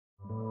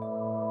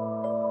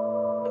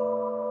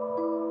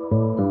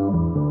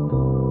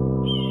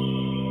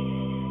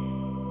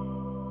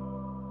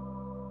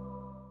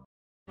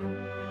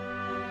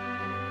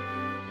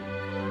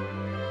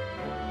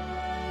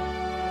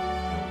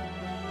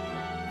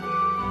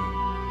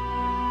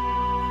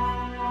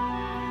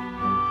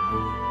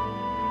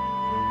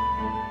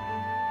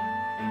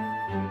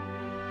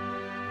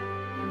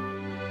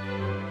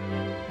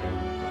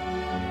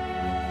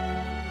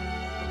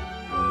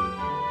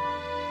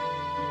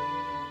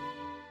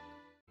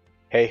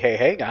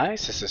Hey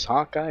guys, this is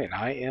Hawkeye and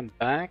I am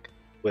back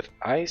with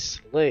Ice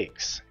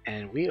Lakes,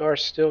 and we are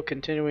still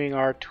continuing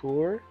our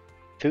tour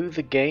through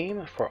the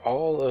game for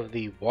all of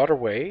the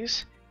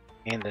waterways,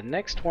 and the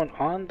next one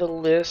on the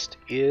list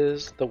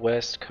is the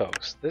West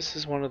Coast. This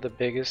is one of the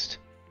biggest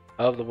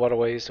of the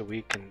waterways that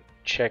we can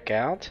check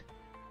out,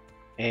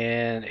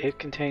 and it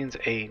contains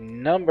a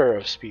number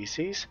of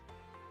species,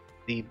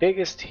 the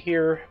biggest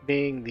here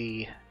being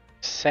the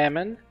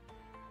salmon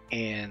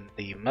and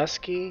the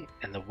muskie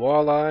and the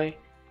walleye,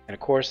 and of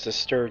course the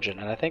sturgeon.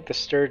 And I think the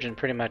sturgeon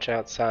pretty much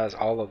outsize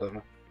all of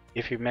them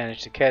if you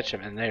manage to catch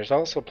them. And there's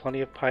also plenty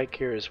of pike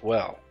here as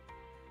well.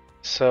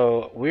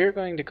 So we're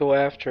going to go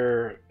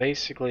after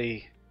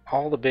basically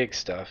all the big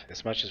stuff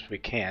as much as we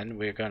can.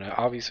 We're going to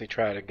obviously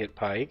try to get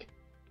pike,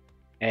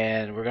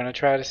 and we're going to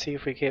try to see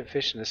if we can't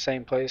fish in the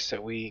same place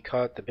that we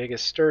caught the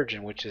biggest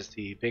sturgeon, which is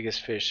the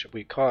biggest fish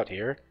we caught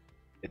here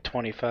at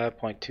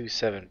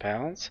 25.27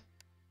 pounds.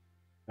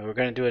 And we're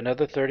going to do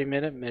another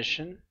 30-minute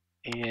mission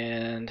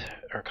and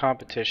our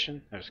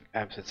competition.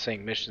 I've been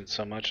saying mission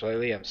so much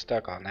lately, I'm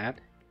stuck on that.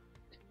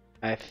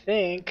 I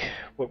think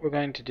what we're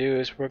going to do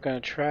is we're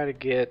going to try to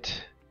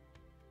get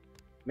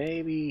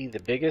maybe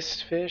the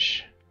biggest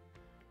fish,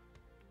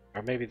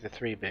 or maybe the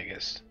three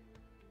biggest.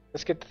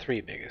 Let's get the three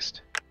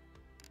biggest.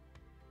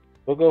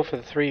 We'll go for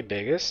the three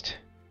biggest,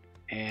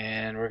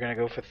 and we're going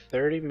to go for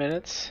 30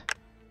 minutes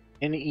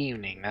in the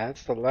evening. Now,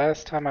 that's the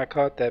last time I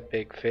caught that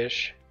big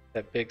fish.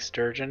 That big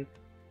sturgeon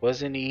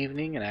was in the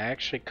evening, and I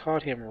actually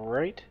caught him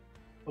right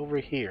over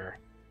here.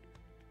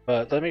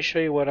 But let me show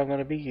you what I'm going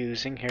to be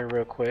using here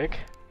real quick.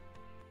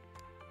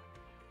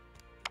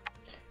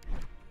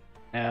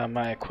 Now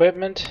my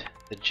equipment,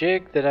 the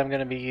jig that I'm going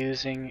to be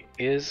using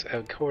is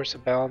of course a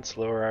balance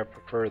lure. I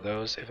prefer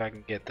those if I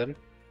can get them.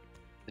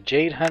 The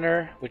Jade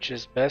Hunter, which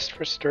is best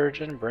for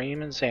sturgeon,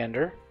 bream, and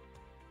zander.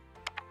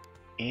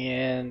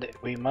 And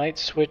we might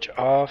switch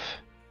off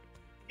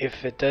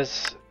if it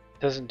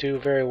doesn't do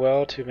very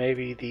well to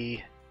maybe the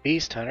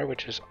Beast Hunter,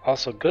 which is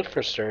also good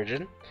for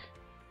sturgeon.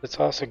 It's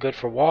also good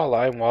for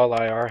walleye, and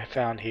walleye are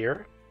found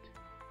here.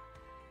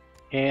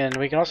 And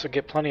we can also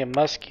get plenty of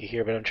muskie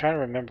here, but I'm trying to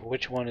remember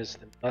which one is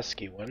the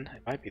muskie one.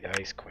 It might be the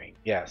Ice Queen.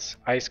 Yes,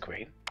 Ice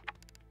Queen.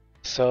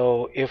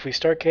 So if we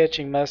start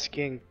catching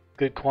muskie in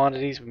good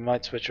quantities, we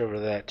might switch over to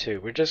that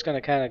too. We're just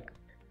going to kind of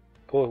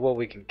go with what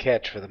we can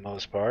catch for the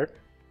most part.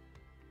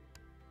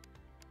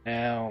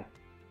 Now,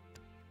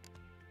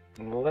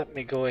 let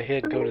me go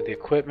ahead and go to the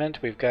equipment.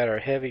 We've got our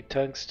heavy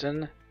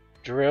tungsten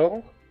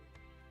drill,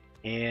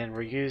 and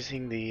we're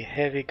using the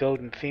heavy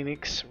golden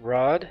phoenix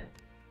rod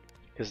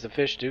because the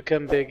fish do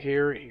come big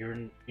here.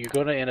 You're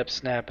going to end up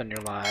snapping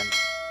your line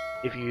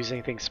if you use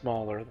anything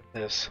smaller than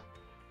this.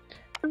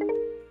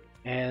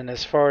 And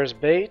as far as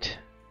bait,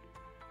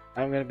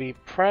 I'm going to be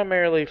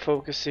primarily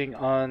focusing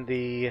on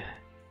the,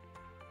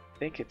 I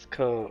think it's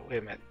called, wait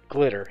a minute,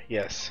 glitter.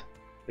 Yes,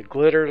 the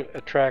glitter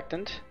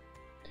attractant.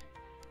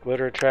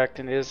 Glitter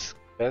attractant is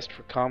best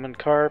for common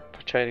carp,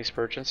 Chinese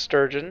perch, and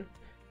sturgeon.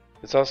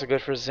 It's also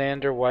good for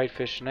zander,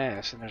 whitefish, and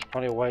ass, and there's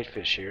plenty of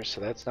whitefish here, so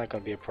that's not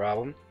going to be a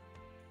problem.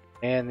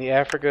 And the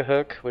Africa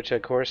hook, which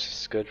of course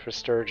is good for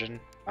sturgeon,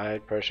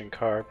 eyed, Persian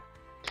carp.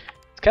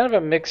 It's kind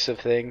of a mix of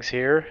things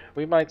here.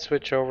 We might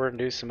switch over and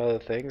do some other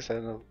things.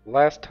 And the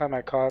last time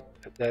I caught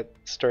that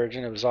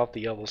sturgeon, it was off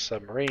the Yellow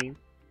Submarine,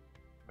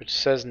 which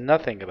says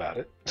nothing about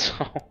it.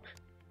 So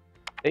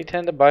they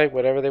tend to bite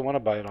whatever they want to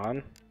bite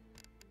on.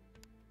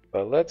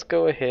 But let's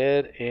go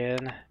ahead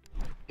and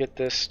get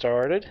this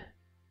started.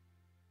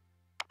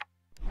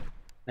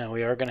 Now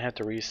we are going to have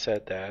to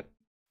reset that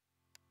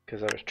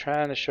because I was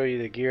trying to show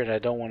you the gear and I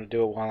don't want to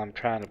do it while I'm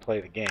trying to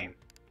play the game.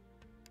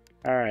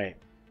 Alright,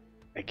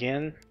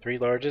 again, three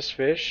largest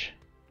fish.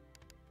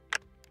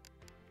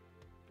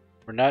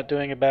 We're not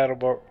doing a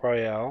battle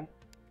royale.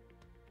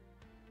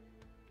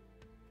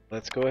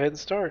 Let's go ahead and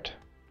start.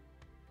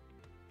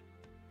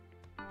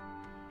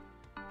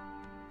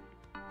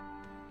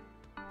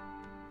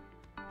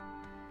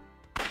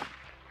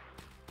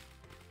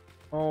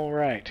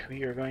 Alright,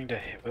 we are going to,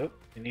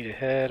 we need to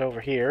head over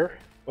here.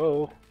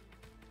 Whoa.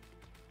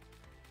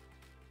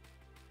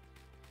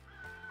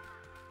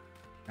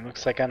 It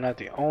looks like I'm not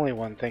the only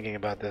one thinking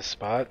about this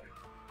spot.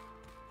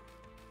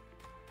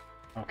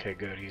 Okay,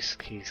 good, he's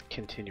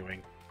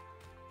continuing.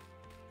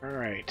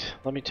 Alright,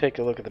 let me take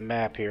a look at the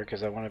map here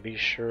because I want to be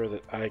sure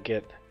that I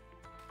get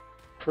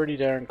pretty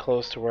darn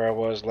close to where I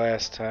was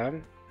last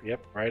time.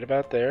 Yep, right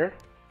about there.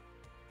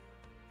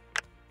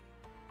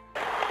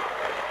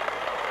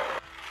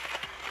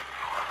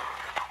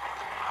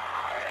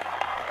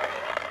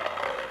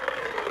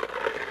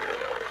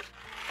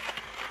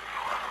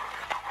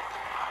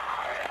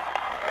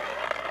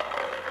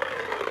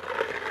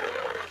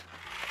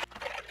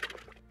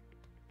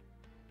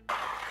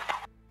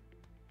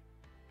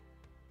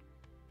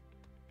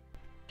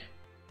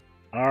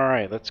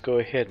 Alright, let's go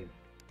ahead and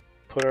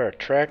put our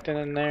attractant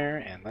in there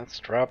and let's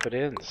drop it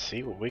in and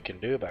see what we can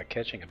do about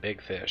catching a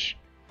big fish.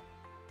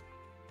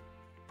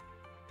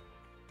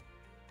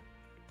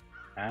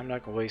 I'm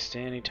not going to waste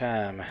any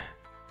time.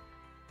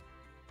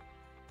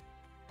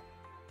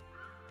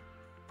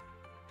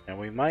 And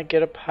we might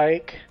get a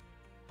pike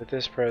with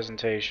this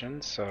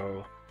presentation,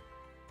 so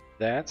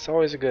that's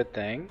always a good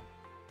thing.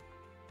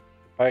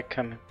 Pike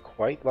come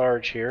quite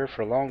large here.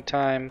 For a long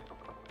time,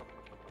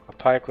 a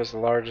pike was the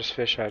largest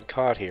fish I'd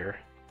caught here.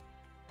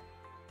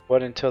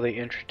 But until they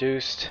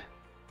introduced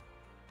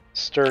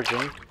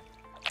sturgeon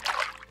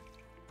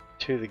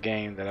to the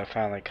game that I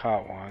finally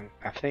caught one.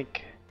 I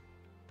think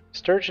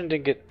sturgeon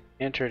didn't get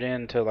entered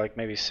in until like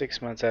maybe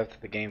 6 months after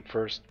the game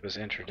first was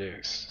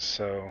introduced.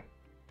 So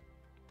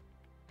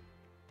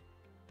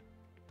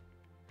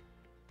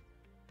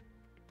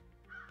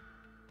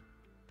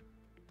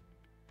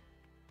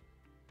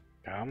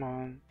come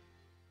on.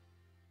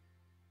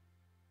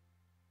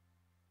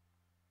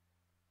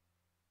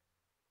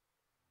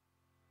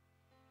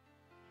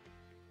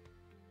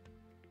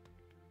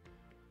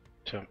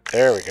 So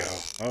there we go.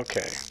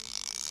 Okay.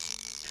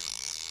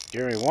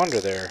 You're a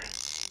wonder there.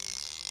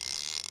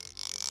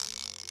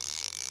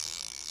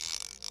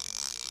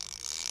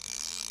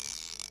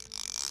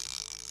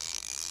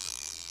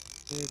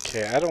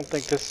 Okay, I don't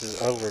think this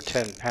is over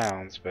 10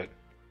 pounds, but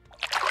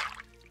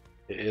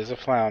it is a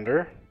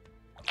flounder.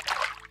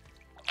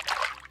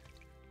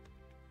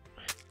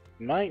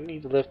 Might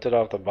need to lift it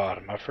off the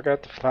bottom. I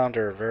forgot the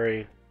flounder are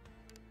very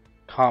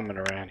common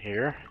around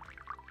here.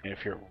 And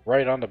if you're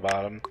right on the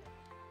bottom,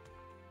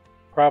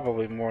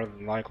 probably more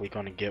than likely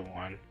going to get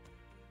one.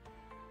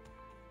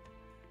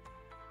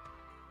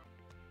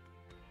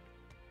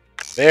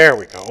 There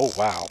we go. Oh,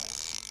 wow.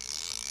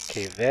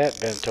 Okay, that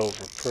bent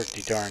over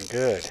pretty darn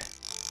good.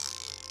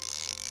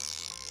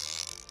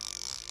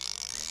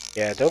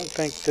 Yeah, I don't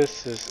think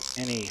this is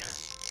any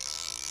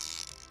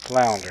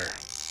flounder.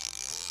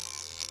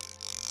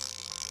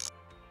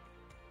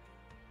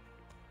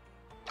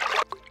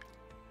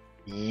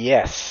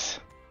 Yes!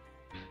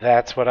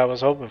 That's what I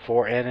was hoping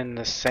for, and in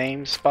the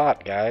same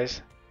spot,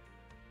 guys.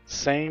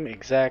 Same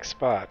exact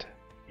spot.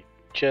 You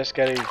just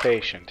gotta be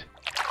patient.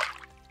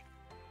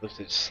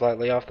 Lifted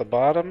slightly off the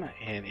bottom,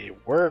 and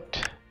it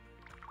worked.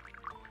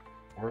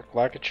 Worked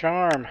like a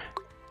charm.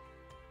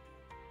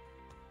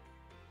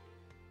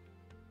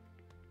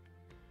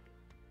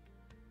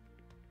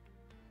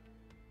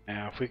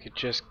 Now, if we could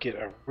just get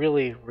a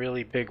really,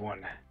 really big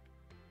one.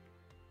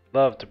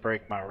 Love to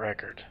break my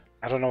record.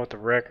 I don't know what the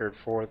record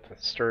for the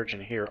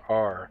sturgeon here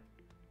are,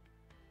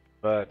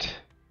 but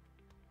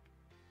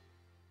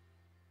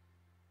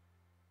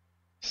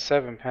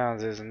 7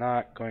 pounds is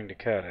not going to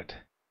cut it.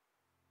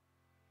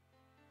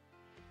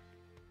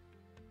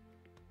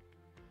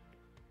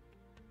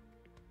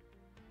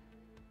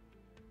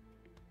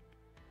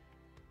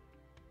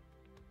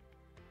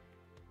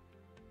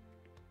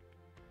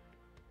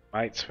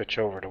 Might switch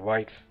over to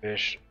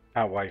whitefish,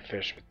 not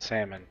whitefish, but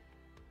salmon.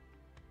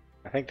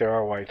 I think there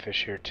are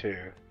whitefish here too.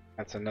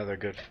 That's another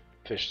good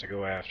fish to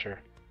go after.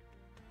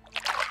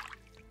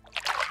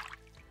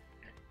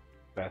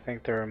 But I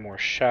think they're in more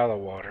shallow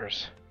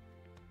waters.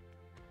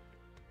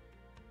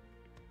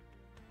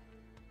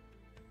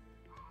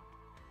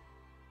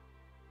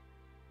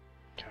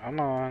 Come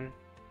on.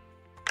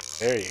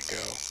 There you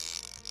go.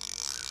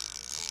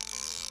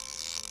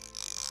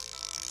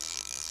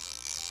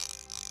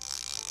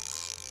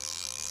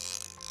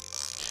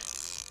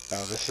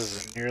 Now this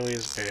isn't nearly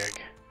as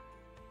big.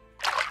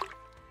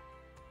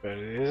 But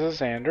it is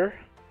a zander.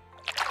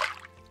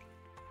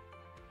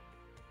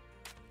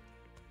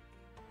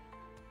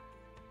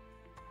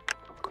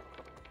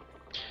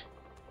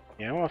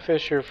 Yeah, I'm gonna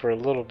fish here for a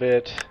little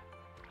bit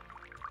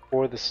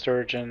for the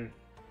sturgeon.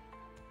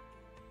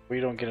 If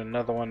we don't get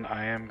another one,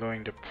 I am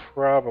going to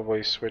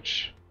probably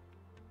switch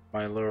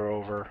my lure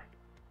over.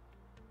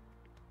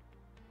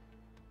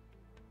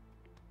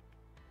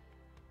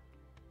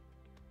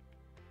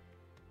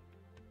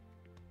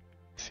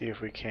 See if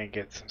we can't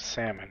get some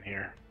salmon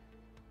here.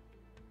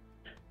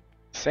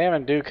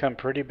 Salmon do come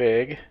pretty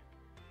big.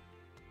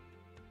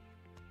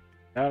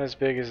 Not as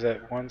big as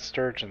that one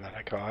sturgeon that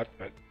I caught,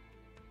 but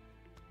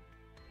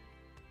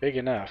big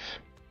enough.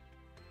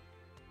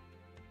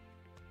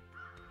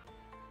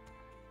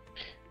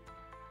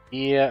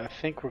 Yeah,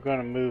 I think we're going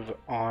to move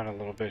on a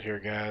little bit here,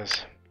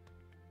 guys.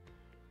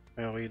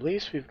 Well, at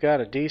least we've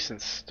got a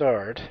decent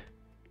start.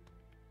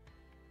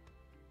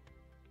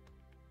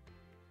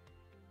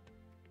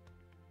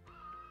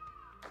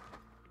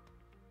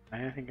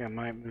 I think I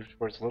might move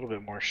towards a little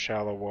bit more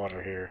shallow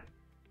water here.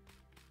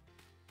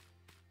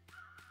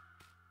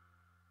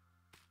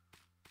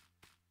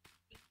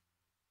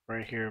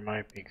 Right here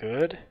might be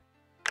good.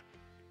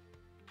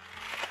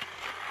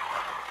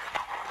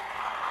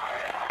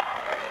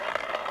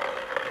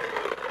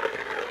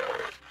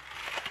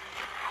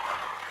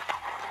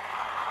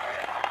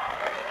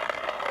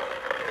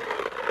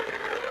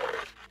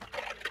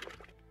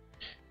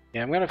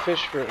 Yeah, I'm gonna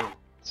fish for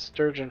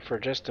sturgeon for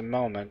just a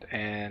moment,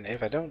 and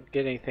if I don't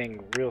get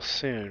anything real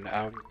soon,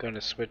 I'm going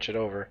to switch it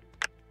over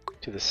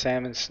to the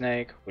salmon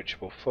snake, which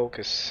will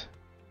focus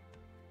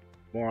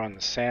more on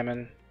the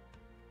salmon.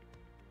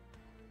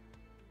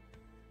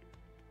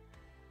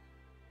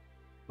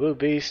 Blue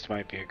Beast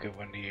might be a good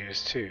one to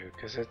use too,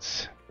 because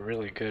it's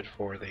really good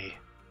for the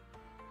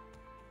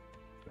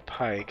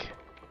pike.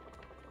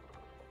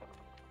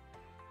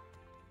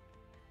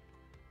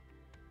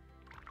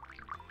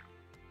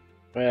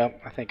 Well,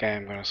 I think I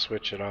am going to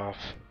switch it off.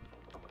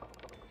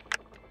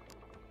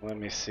 Let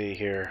me see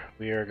here.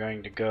 We are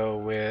going to go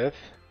with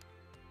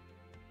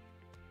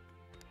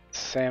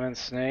salmon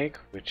snake,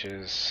 which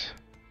is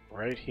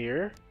right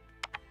here.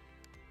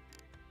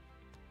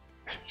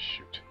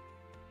 Shoot.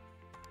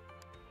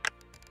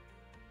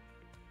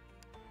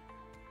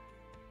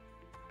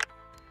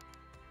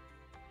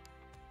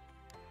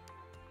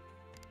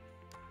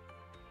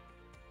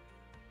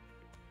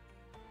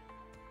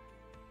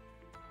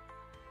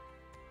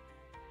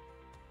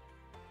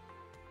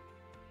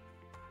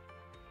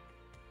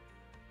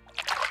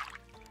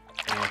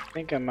 I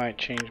think I might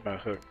change my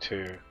hook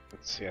too.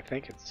 Let's see, I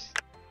think it's...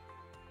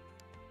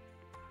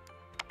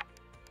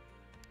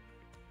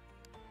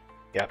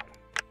 Yep.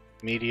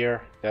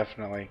 Meteor,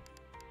 definitely.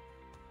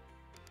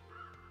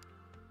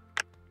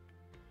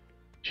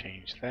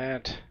 Change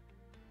that.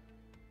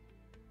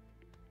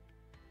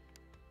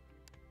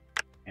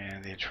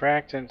 And the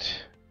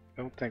attractant,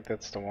 I don't think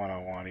that's the one I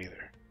want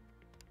either.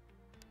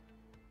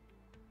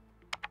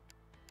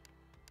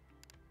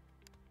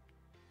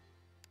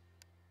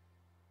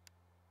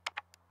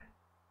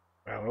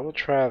 Well, we'll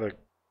try the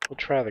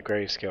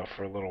grayscale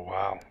for a little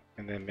while,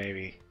 and then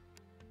maybe,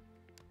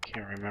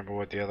 can't remember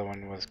what the other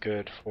one was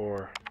good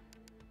for.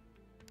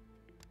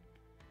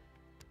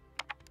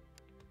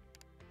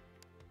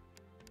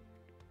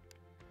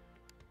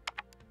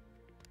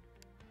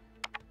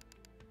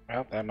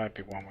 Well, that might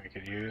be one we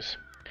could use.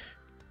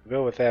 We'll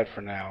go with that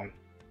for now.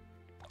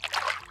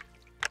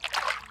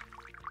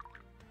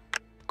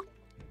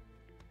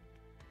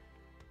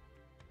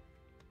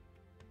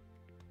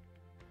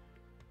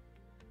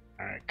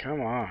 Alright,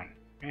 come on.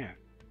 Man,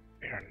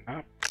 they are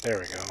not... There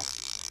we go.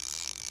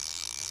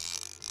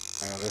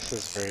 Oh, this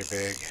is very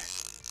big.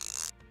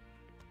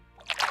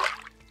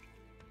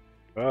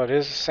 Well, it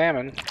is a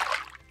salmon.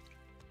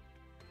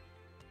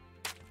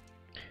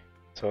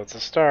 So it's a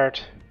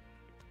start.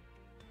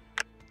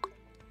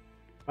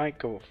 Might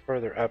go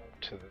further up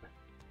to the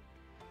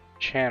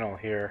channel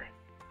here.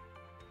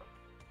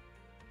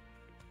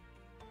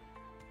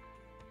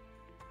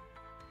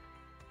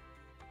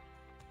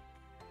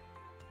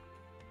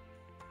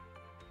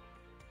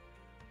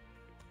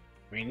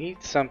 We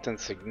need something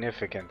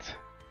significant.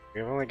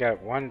 We've only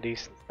got one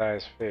decent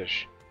sized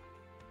fish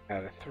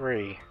out of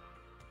 3.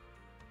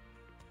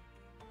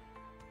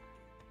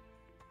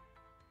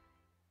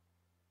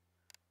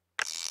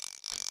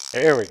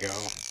 There we go.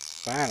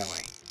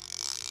 Finally.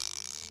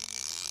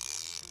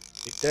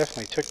 They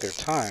definitely took their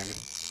time.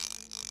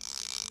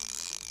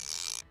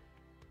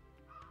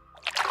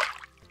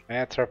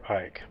 That's our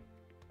pike.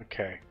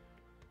 Okay.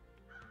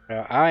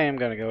 Now I am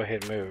going to go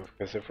ahead and move,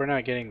 because if we're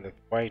not getting the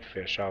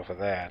whitefish off of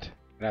that,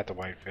 not the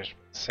whitefish,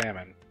 but the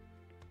salmon,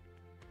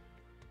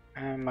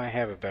 I might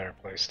have a better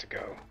place to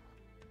go.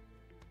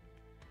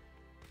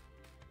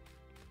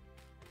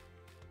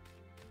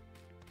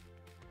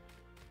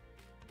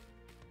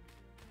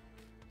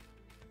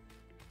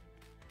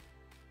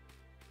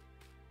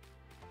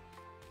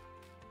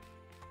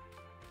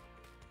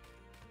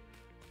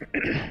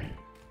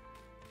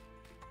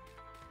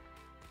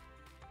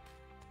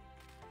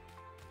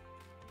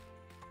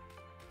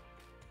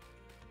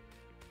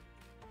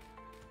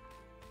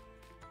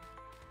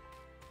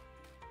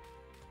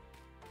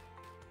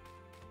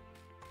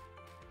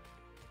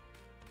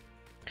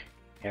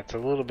 Yeah, it's a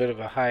little bit of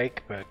a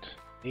hike, but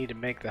need to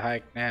make the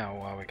hike now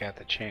while we got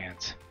the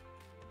chance.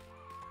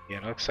 Yeah,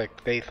 it looks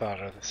like they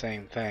thought of the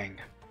same thing.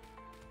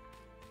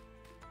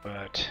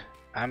 But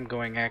I'm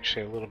going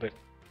actually a little bit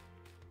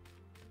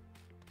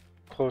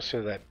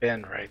closer to that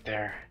bend right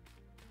there.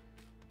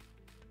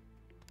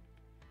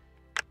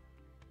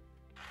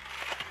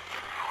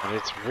 And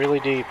it's really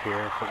deep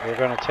here, but we're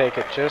going to take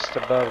it just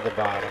above the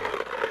bottom.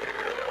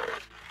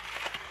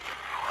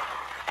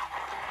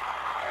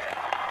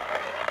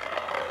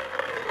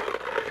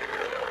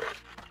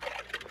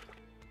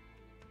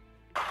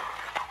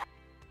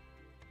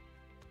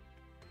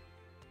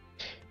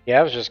 Yeah,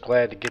 I was just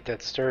glad to get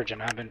that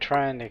sturgeon. I've been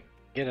trying to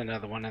get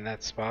another one in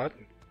that spot.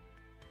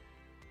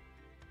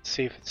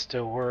 See if it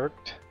still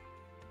worked.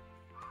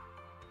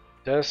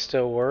 It does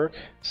still work,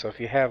 so if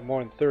you have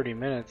more than 30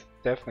 minutes,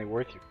 it's definitely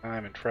worth your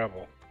time and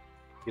trouble.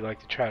 If you like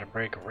to try to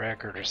break a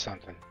record or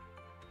something.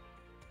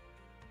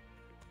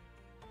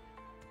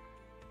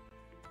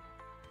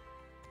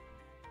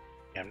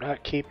 Yeah, I'm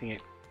not keeping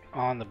it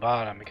on the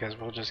bottom because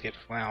we'll just get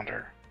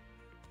flounder.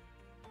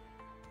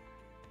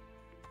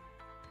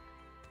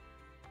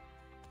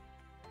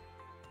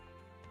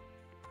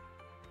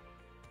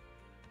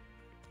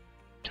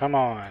 Come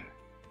on.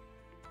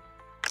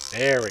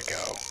 There we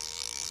go.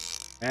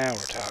 Now we're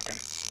talking.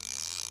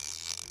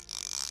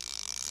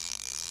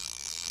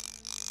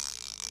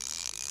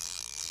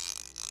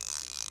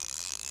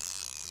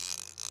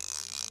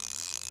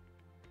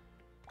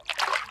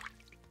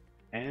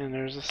 And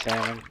there's a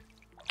salmon.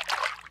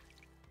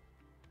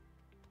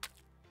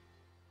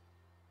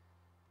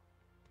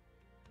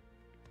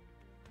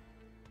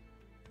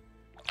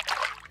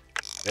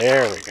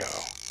 There we go.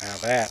 Now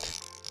that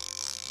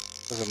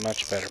was a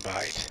much better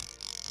bite.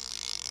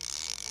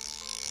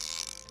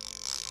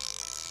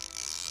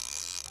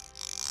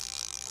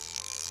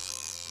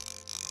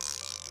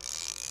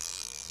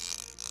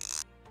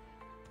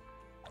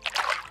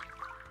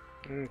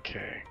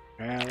 Okay,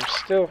 now we're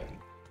still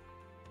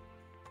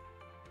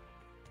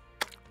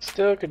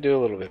could do a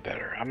little bit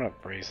better. I'm gonna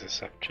braise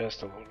this up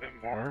just a little bit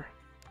more.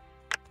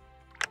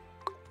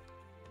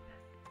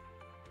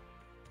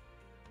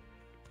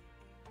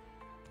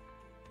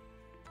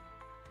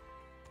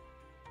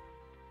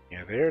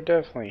 Yeah, they're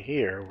definitely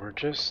here. We're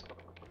just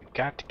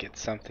got to get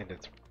something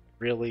that's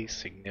really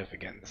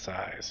significant in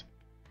size.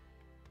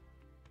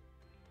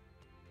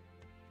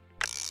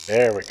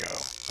 There we go.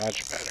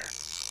 Much better.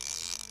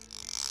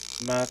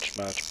 Much,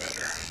 much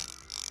better.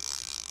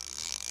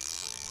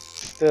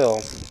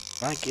 Still,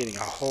 not getting a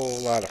whole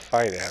lot of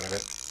fight out of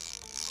it.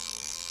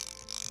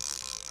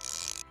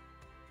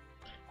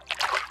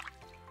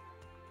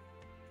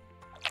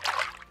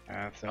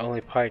 That's the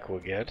only pike we'll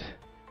get.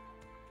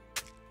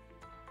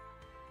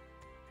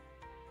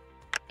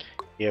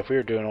 Yeah, if we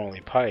were doing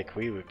only pike,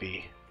 we would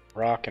be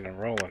rocking and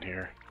rolling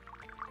here.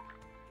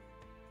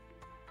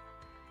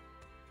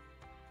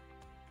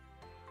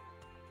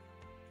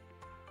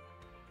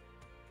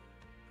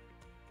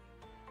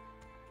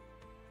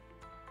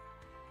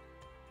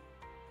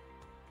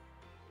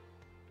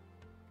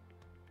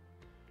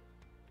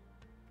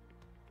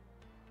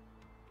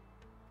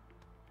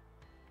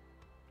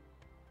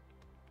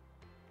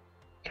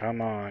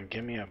 Come on,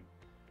 give me a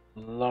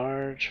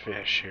large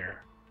fish here.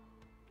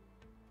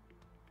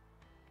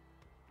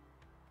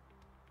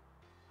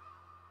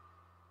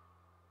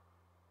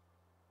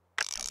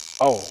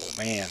 Oh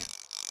man,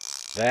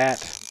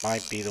 that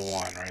might be the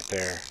one right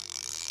there.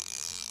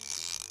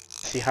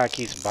 See how it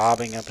keeps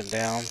bobbing up and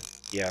down?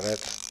 Yeah,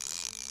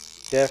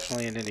 that's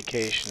definitely an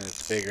indication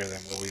it's bigger than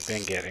what we've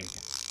been getting.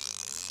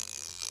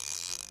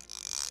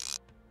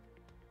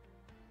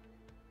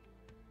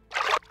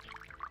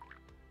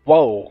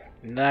 Whoa,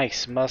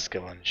 nice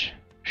muskellunge.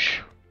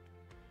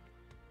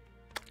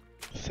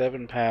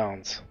 7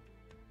 pounds.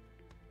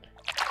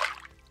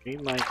 We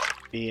might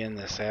be in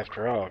this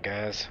after all,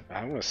 guys.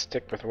 I'm going to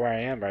stick with where I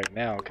am right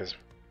now because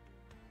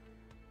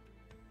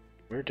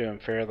we're doing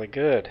fairly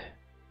good.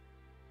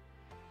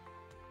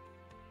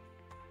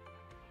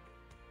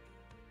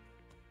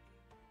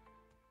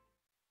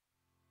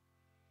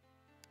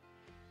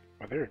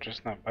 Well, they're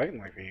just not biting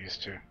like they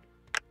used to.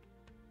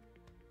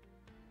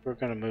 We're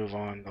going to move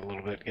on a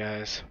little bit,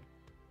 guys.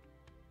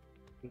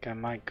 I think I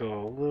might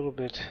go a little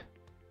bit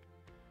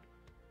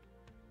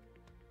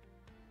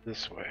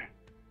this way.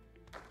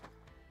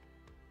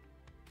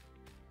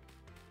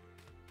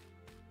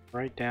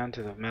 Right down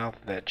to the mouth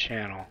of that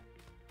channel,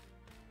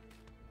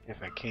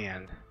 if I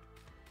can.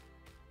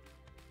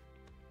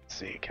 Let's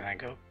see, can I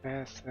go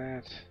past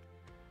that?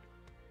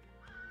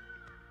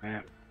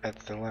 Yeah,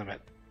 that's the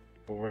limit.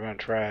 But we're going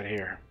to try it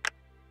here.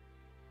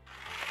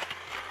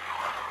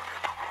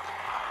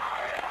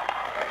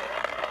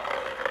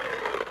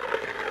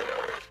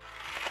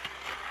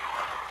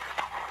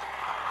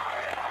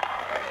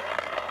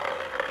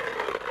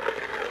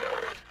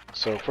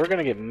 So if we're going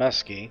to get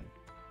musky,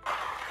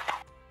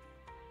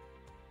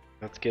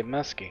 let's get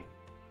musky.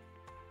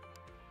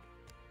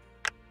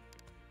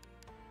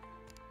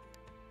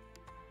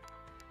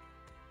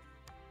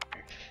 I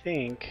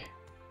think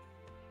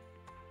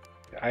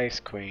the Ice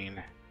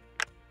Queen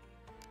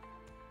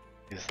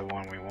is the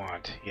one we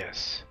want,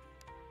 yes.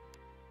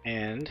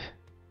 And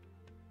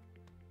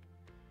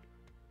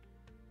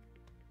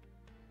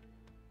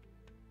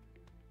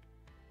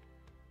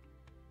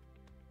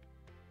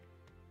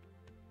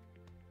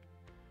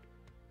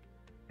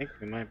I think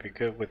we might be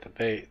good with the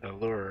bait, the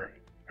lure,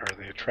 or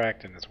the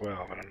attractant as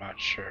well, but I'm not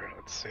sure.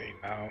 Let's see.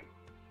 No.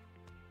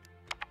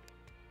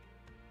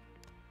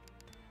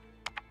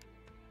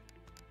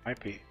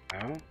 Might be.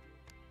 No.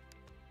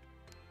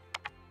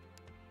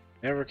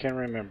 Never can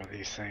remember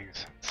these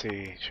things. Let's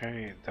see.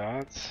 Shiny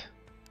dots.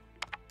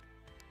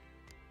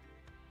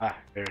 Ah,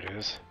 there it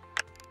is.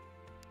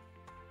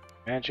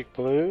 Magic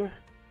blue.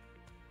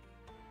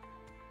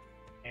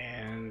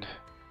 And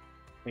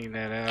clean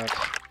that out.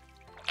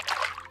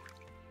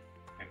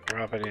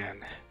 Drop it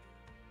in.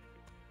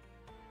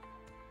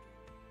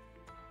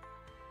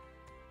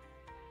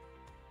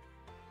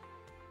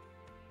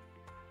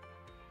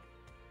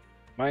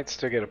 Might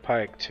still get a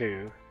pike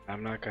too.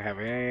 I'm not gonna have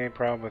any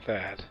problem with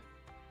that.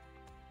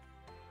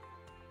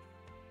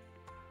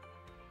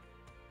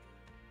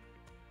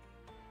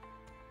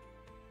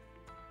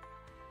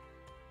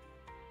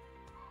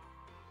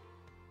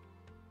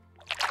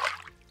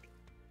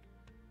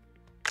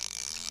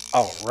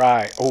 All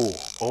right.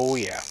 Oh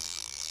yeah.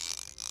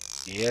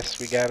 Yes,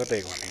 we got a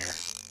big one here.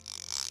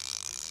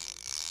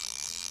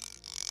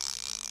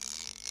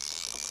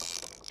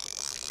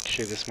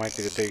 Actually, this might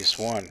be the biggest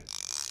one.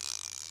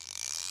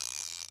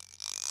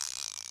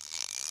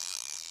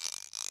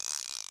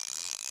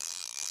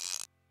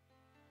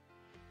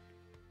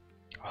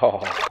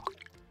 Oh,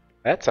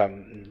 that's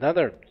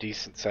another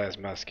decent sized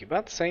muskie,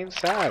 about the same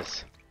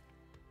size.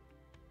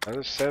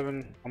 Another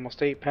 7,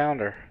 almost 8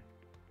 pounder.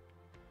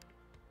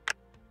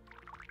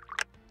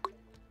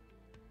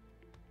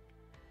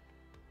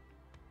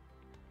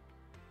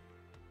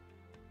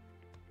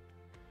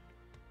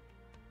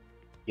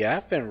 Yeah,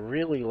 I've been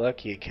really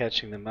lucky at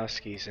catching the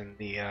muskies in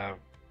the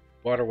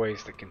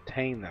waterways that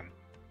contain them.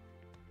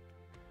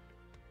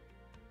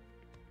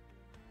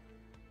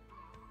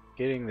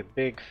 Getting the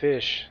big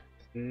fish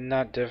is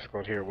not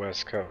difficult here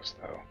West Coast,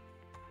 though.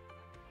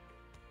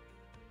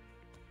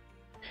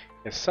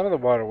 In some of the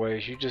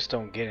waterways, you just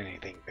don't get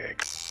anything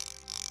big.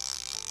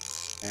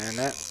 And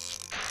that's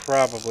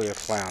probably a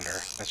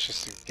flounder. That's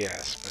just a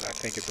guess, but I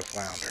think it's a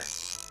flounder.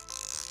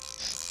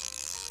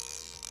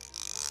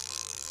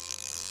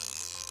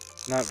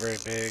 Not very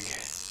big.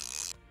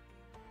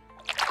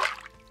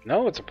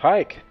 No, it's a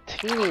pike.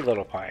 Teeny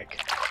little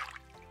pike.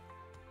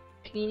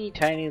 Teeny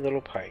tiny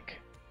little pike.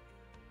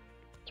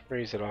 Let's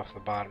raise it off the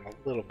bottom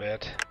a little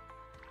bit.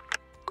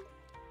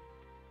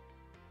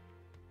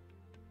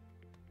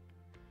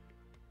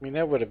 I mean,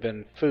 that would have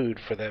been food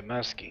for that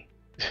muskie.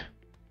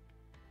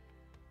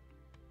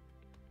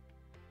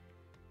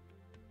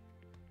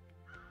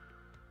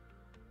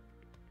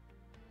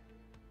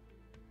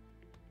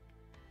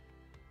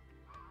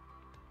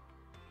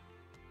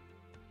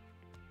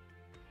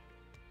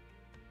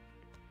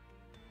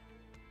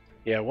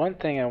 Yeah, one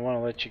thing I want to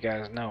let you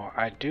guys know,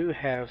 I do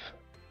have...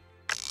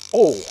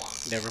 Oh,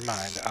 never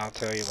mind, I'll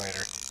tell you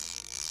later.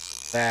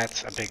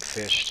 That's a big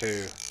fish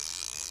too.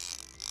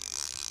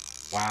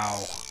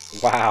 Wow.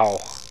 Wow.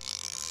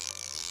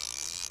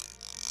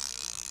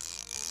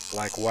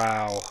 Like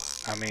wow.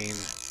 I mean,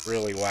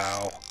 really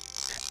wow.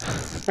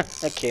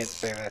 I can't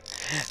say that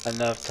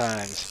enough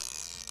times.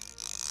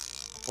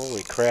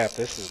 Holy crap,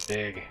 this is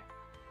big.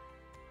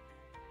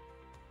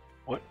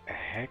 What the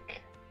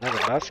heck? Another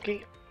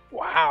muskie?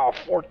 Wow,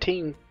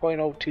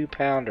 14.02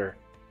 pounder.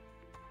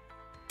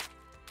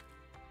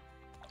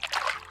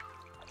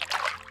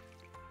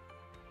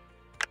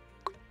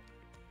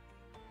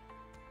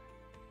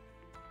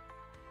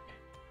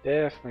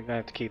 Definitely gonna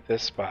have to keep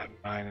this spot in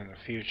mind in the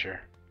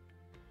future.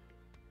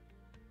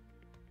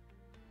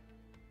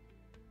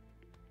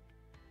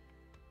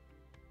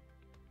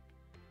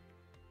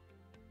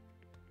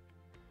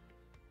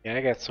 Yeah,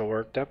 I got so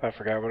worked up I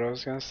forgot what I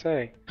was gonna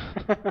say.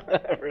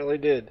 I really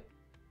did.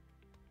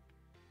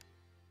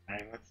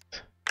 Alright,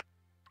 let's...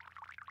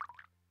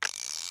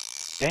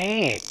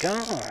 Dang it,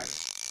 gone!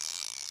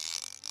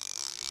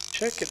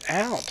 Check it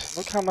out.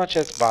 Look how much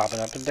that's bobbing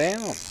up and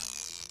down.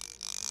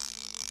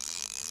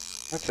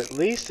 That's at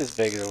least as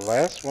big as the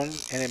last one,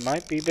 and it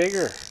might be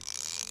bigger.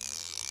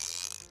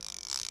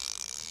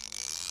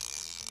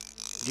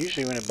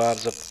 Usually when it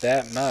bobs up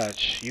that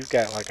much, you've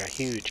got like a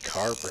huge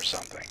carp or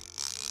something.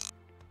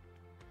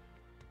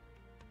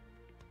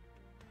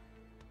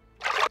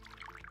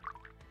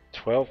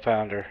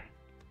 $12-pounder.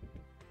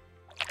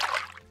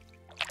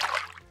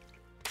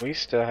 We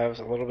still have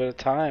a little bit of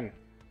time.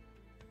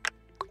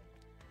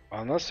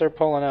 Well, unless they're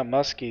pulling out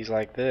muskies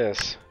like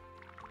this,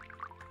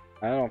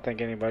 I don't think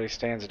anybody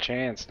stands a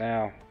chance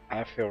now.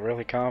 I feel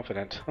really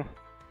confident.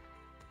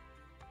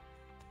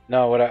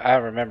 No, I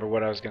remember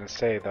what I was going to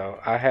say though.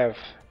 I have,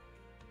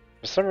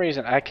 for some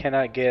reason, I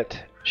cannot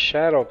get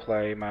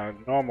Shadowplay, my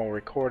normal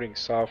recording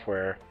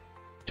software,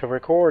 to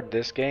record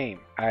this game.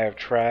 I have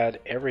tried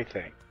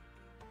everything.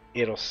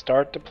 It'll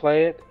start to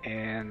play it,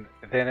 and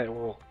then it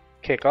will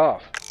kick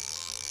off.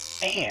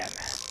 Man.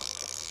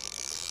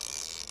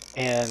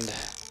 And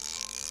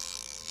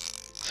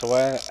so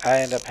what I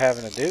end up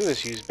having to do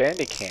is use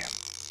Bandicam.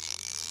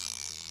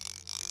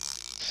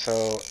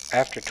 So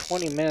after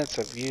 20 minutes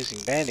of using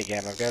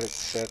Bandicam, I've got it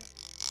set.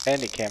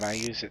 Bandicam, I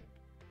use it.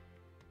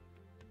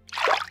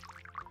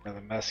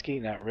 Another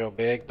muskie, not real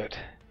big, but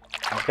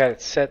I've got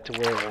it set to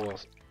where it will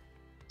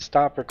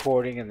stop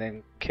recording and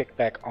then kick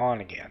back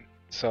on again.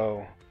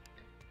 So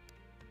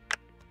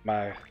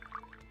my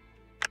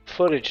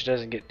footage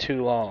doesn't get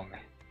too long.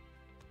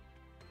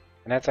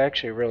 And that's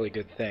actually a really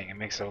good thing. It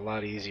makes it a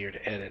lot easier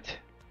to edit.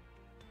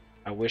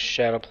 I wish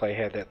Shadowplay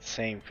had that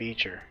same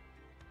feature.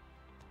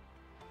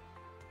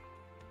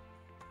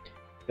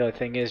 The only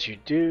thing is you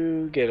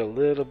do get a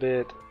little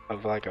bit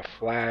of like a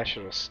flash.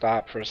 It'll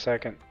stop for a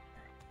second.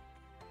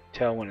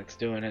 Tell when it's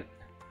doing it.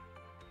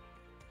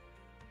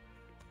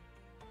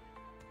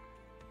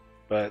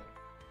 But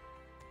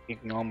you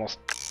can almost,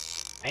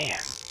 man,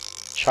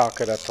 chalk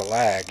it up to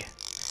lag.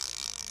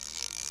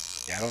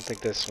 Yeah, I don't think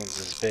this one's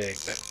as big,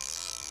 but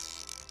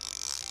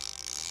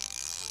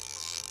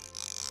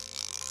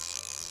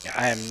yeah,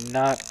 I am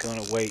not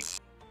going to wait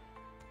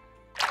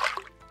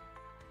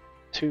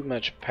too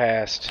much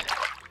past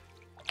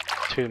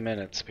 2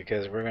 minutes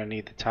because we're going to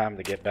need the time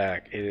to get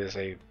back. It is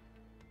a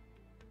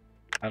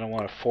I don't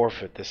want to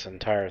forfeit this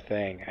entire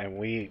thing, and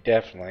we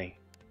definitely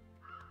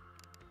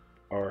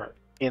are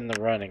in the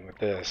running with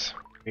this.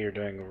 We are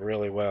doing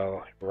really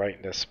well right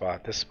in this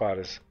spot. This spot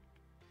is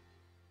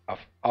an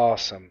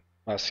awesome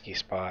musky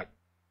spot.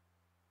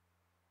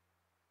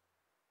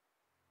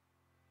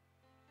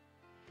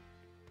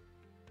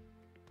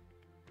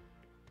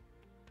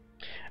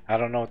 I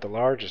don't know what the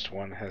largest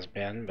one has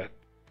been, but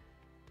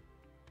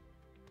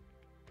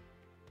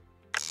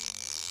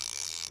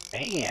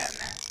man,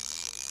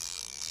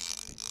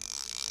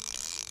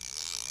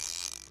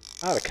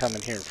 I ought to come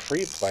in here and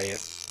free play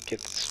it.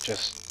 Get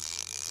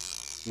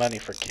just money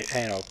for,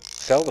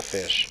 sell the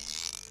fish.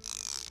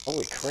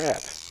 Holy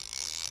crap.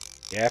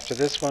 Yeah, after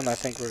this one, I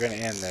think we're going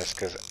to end this,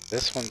 because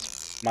this one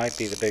might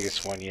be the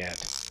biggest one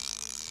yet.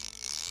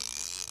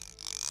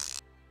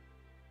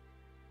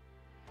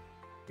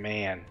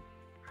 Man.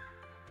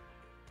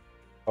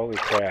 Holy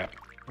crap.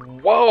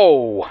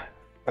 Whoa!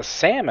 A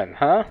salmon,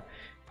 huh?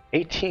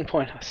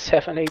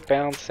 18.78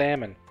 pound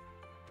salmon.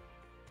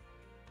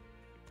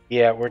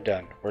 Yeah, we're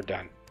done. We're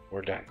done.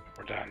 We're done.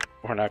 We're done.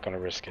 We're not going to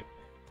risk it.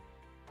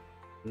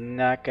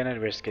 Not going to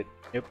risk it.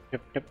 Nope,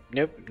 nope, nope,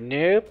 nope,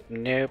 nope,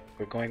 nope.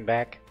 We're going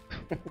back.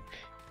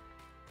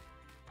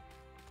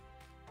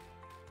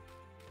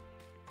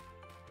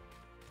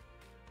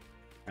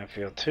 I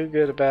feel too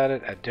good about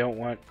it. I don't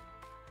want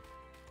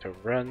to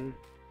run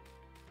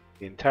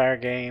the entire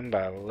game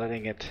by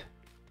letting it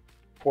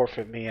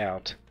forfeit me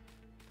out.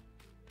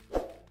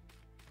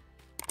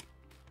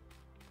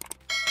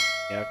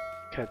 Yeah, I've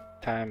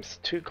cut times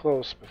too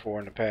close before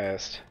in the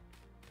past.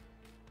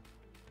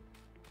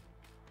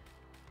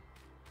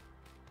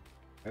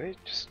 They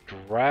just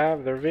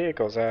drive their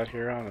vehicles out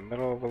here on the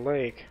middle of a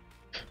lake.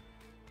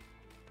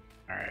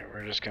 Alright,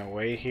 we're just going to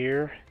wait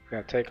here. It's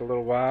going to take a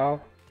little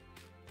while.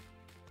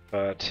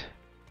 But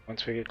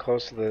once we get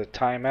close to the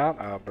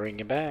timeout, I'll bring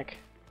you back.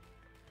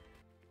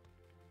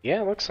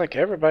 Yeah, looks like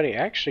everybody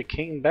actually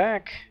came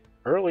back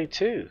early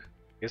too.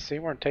 Guess they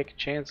weren't taking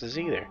chances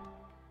either.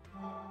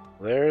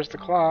 There's the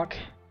clock.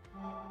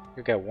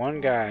 We've got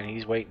one guy and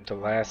he's waiting till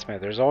the last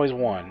minute. There's always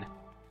one.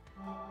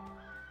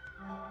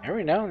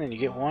 Every now and then you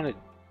get one that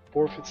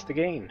forfeits the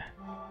game.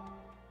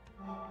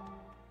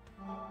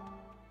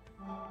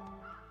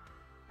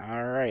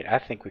 Alright, I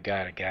think we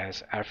got it,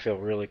 guys. I feel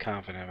really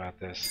confident about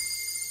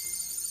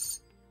this.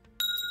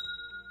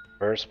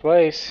 First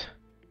place.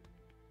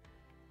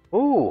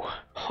 Ooh,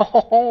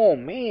 oh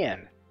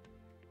man,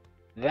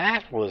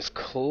 that was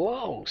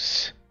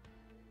close.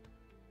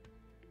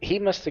 He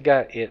must have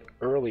got it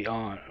early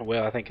on.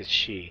 Well, I think it's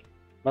she.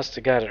 Must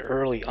have got it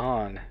early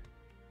on.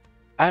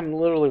 I'm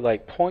literally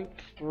like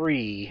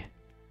 0.3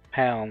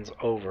 pounds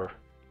over.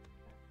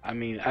 I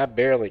mean, I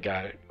barely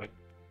got it, but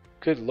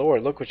good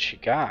lord, look what she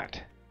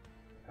got.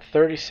 A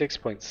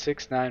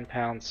 36.69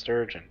 pound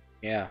sturgeon.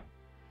 Yeah,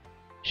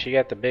 she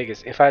got the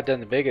biggest. If I'd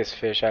done the biggest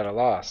fish, I'd have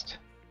lost.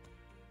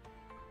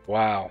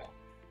 Wow.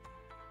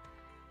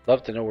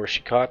 Love to know where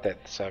she caught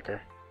that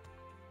sucker.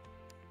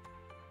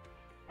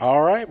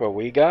 Alright, well,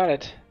 we got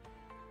it.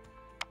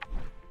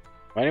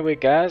 Well, anyway,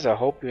 guys, I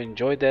hope you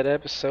enjoyed that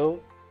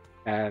episode.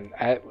 And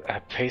I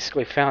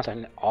basically found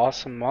an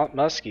awesome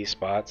muskie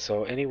spot.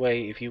 So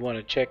anyway, if you want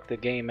to check the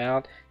game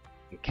out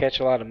and catch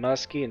a lot of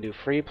muskie and do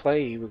free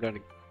play, you're going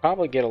to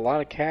probably get a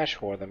lot of cash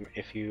for them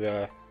if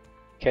you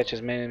catch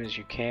as many as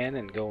you can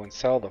and go and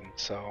sell them.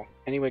 So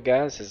anyway,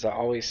 guys, as I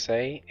always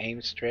say,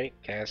 aim straight,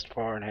 cast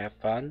far, and have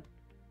fun.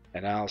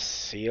 And I'll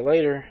see you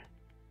later.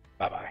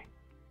 Bye-bye.